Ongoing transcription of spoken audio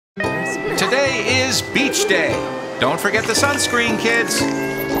Today is beach day. Don't forget the sunscreen, kids.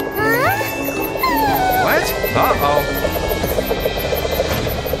 What? Uh-oh.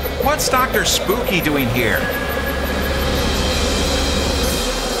 What's Dr. Spooky doing here?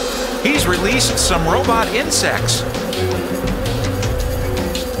 He's released some robot insects.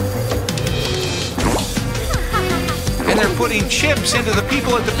 And they're putting chips into the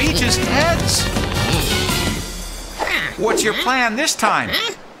people at the beach's heads. What's your plan this time?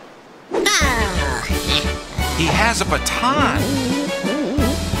 He has a baton.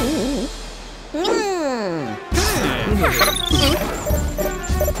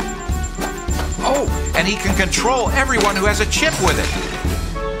 Oh, and he can control everyone who has a chip with it.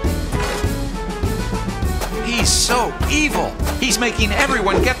 He's so evil. He's making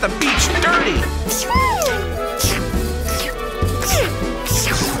everyone get the beach dirty.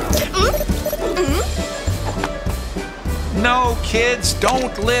 No, kids,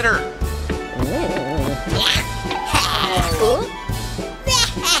 don't litter.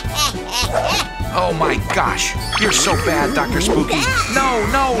 Oh my gosh, you're so bad, Dr. Spooky. No,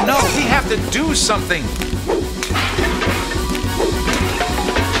 no, no, we have to do something.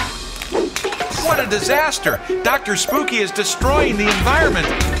 What a disaster. Dr. Spooky is destroying the environment.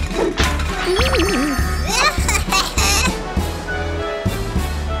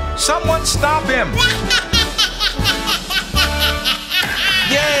 Someone stop him.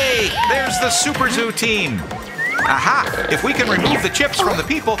 Yay! There's the Superzoo team. Aha! If we can remove the chips from the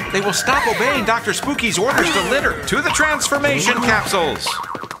people, they will stop obeying Dr. Spooky's orders to litter. To the transformation capsules.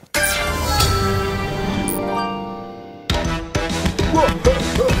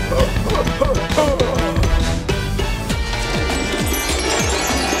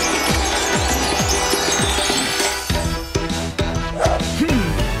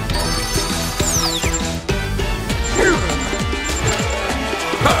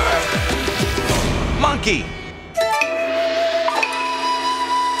 Monkey.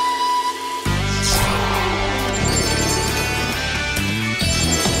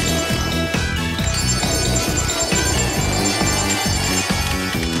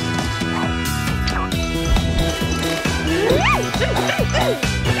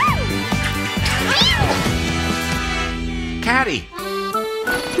 Catty.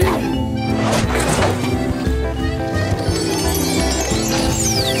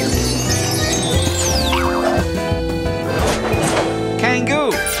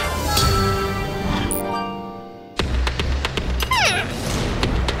 Kangu.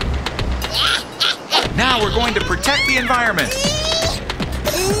 Now we're going to protect the environment.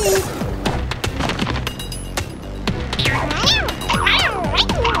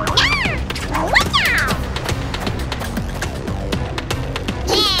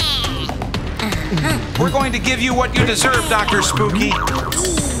 We're going to give you what you deserve, Dr. Spooky.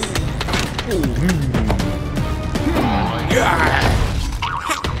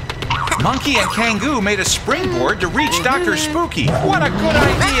 Monkey and Kangu made a springboard to reach Dr. Spooky. What a good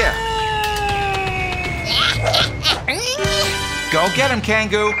idea! Go get him,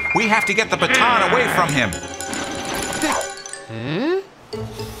 Kangu. We have to get the baton away from him.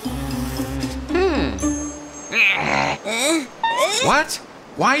 What?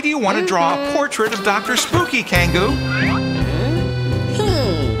 Why do you want to draw a portrait of Dr. Spooky, Kangu?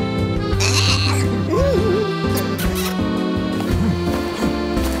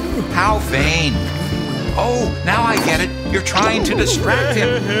 How vain. Oh, now I get it. You're trying to distract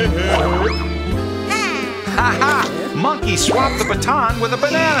him. Ha ha! Monkey swapped the baton with a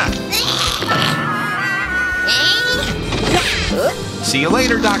banana. See you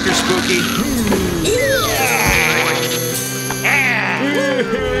later, Dr. Spooky.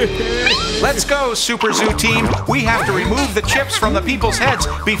 Let's go, Superzoo team. We have to remove the chips from the people's heads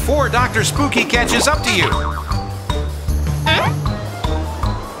before Dr. Spooky catches up to you.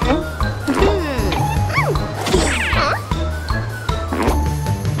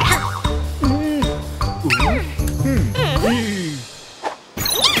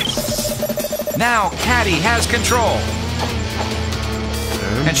 Now Catty has control.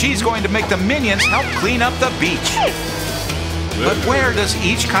 And she's going to make the minions help clean up the beach. But where does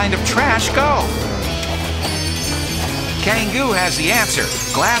each kind of trash go? Kangu has the answer.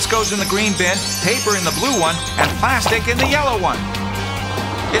 Glass goes in the green bin, paper in the blue one, and plastic in the yellow one.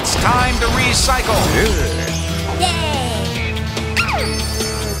 It's time to recycle. Yay!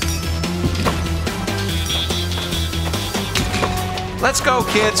 Let's go,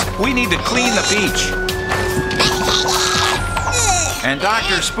 kids. We need to clean the beach. And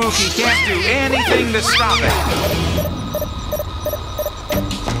Dr. Spooky can't do anything to stop it.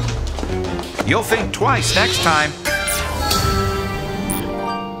 You'll think twice next time.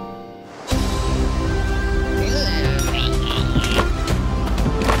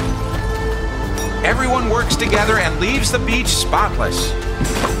 works together and leaves the beach spotless.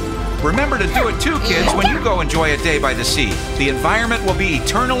 Remember to do it too, kids, when you go enjoy a day by the sea. The environment will be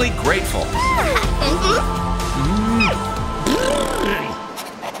eternally grateful.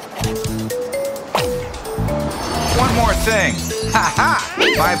 One more thing. Ha ha!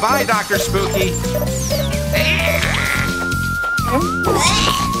 Bye-bye, Dr. Spooky.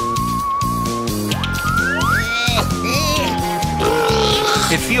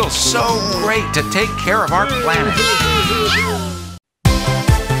 It feels so great to take care of our planet.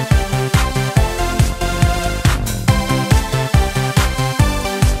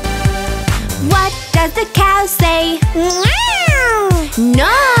 What does the cow say? Meow!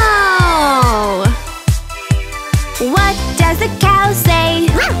 No! What does the cow say?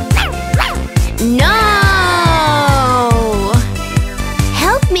 No!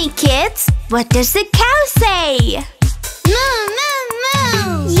 Help me, kids! What does the cow say? Moo, moo,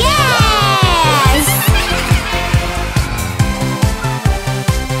 moo! Yes!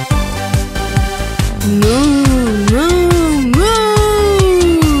 Moo, moo, moo!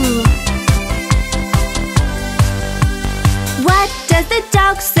 What does the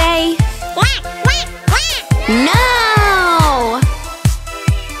dog say? Quack, quack, quack! No!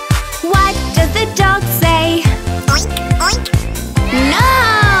 What does the dog say? Oink, oink! No!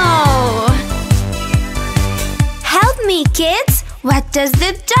 Help me, kids! What does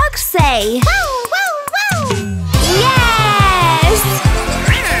the dog say? Wow, wow, wow! Yes!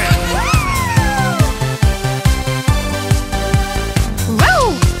 Row,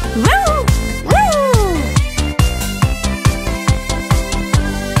 row, row!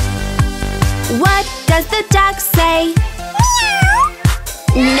 What does the dog say?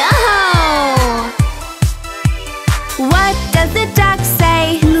 Meow! No! What does the dog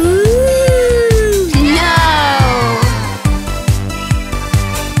say? No!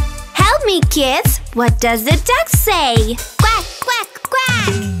 Help me, kids! What does the duck say? Quack, quack,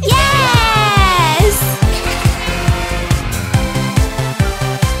 quack! Yes!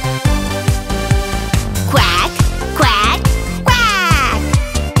 Quack, quack, quack!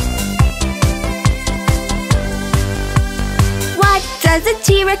 What does the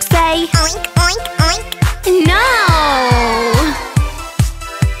T-Rex say? Oink, oink, oink! No!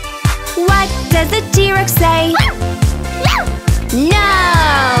 What does the T-Rex say? No!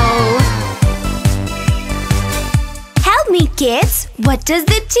 Help me, kids! What does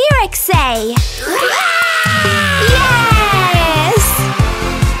the T-Rex say? Yes!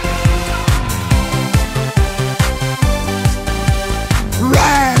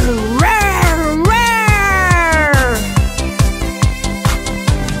 Roar, roar, roar!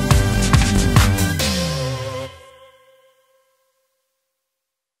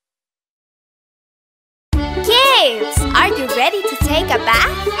 Kids, are you ready to take a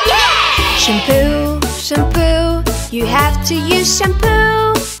bath? Yeah! Shampoo, shampoo, you have to use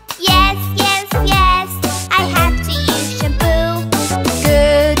shampoo. Yes, yes, yes, I have to use shampoo.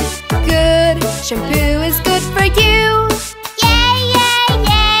 Good, good, shampoo is good for you. Yay, yay,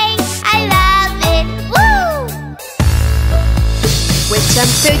 yay, I love it, woo! With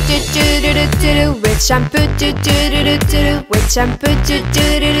shampoo, do do do do do do. With shampoo, do do do do do. With shampoo, do do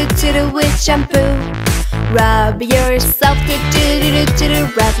do do do. With shampoo. Rub yourself, do do do do do.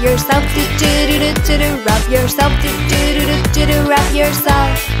 Rub yourself, do do do do do. Rub yourself, do do do do do. Rub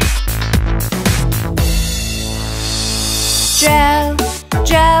yourself. Gel,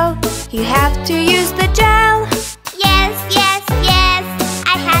 gel, you have to use the gel. Yes, yes, yes,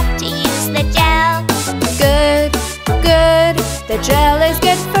 I have to use the gel. Good, good, the gel is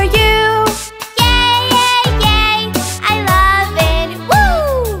good for you. Yay, yay, yay, I love it,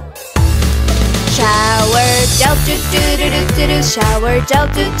 woo! Shower gel, do do do do do do. Shower gel,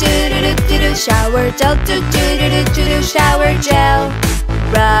 do do do do do. Shower gel, do do do do do. Shower gel.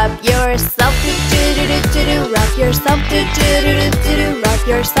 Rub yourself, do do do do do. Rub yourself, do do do do do. Rub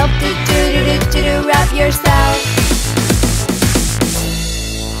yourself, do do do do do. Rub yourself.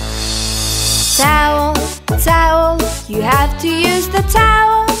 Towel, towel, you have to use the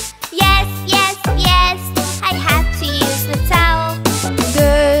towel. Yes, yes, yes, I have to use the towel.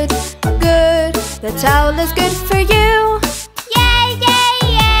 Good, good, the towel is good for you. Yay, yay,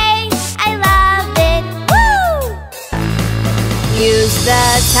 yay, I love it, woo! Use the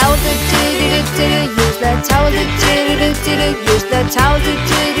towel, do do do do do. Use the towel, do do do do do. Use the towel, do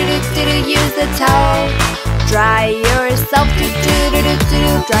do do do do. Use the towel. Dry yourself, do do do do do.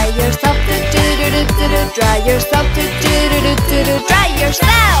 Dry yourself, do do do do do. Dry yourself, do do do do do. Dry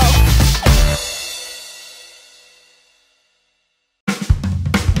yourself.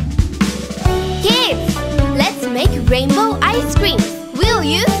 Kids, let's make rainbow ice cream. We'll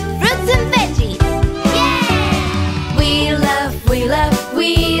use fruits and veggies. Yay!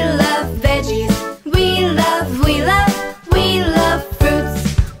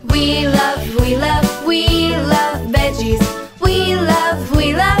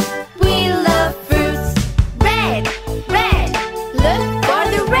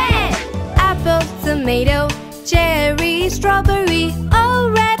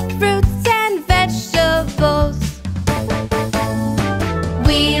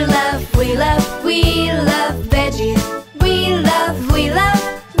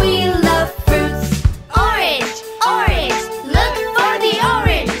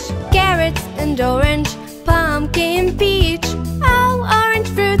 and peach. Oh, orange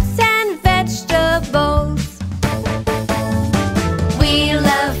fruits and vegetables. We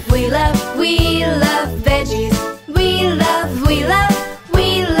love veggies. We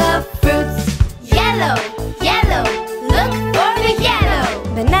love fruits. Yellow, yellow, look for the yellow.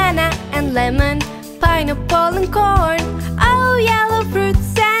 Banana and lemon, pineapple and corn. Oh, yellow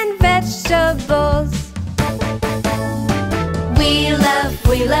fruits and vegetables.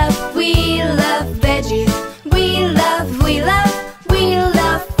 We love veggies. We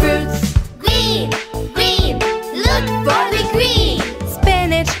love fruits. Green, green, look for the green.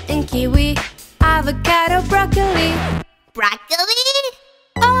 Spinach and kiwi, avocado, broccoli. Broccoli?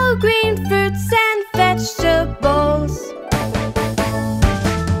 Oh, green fruits and vegetables.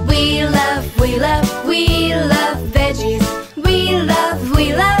 We love veggies. We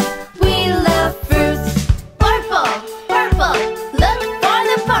love fruits. Purple, purple, look for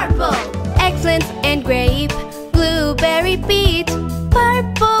the purple. Eggplant and grape, blueberry, beet.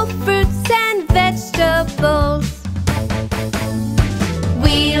 Purple fruits and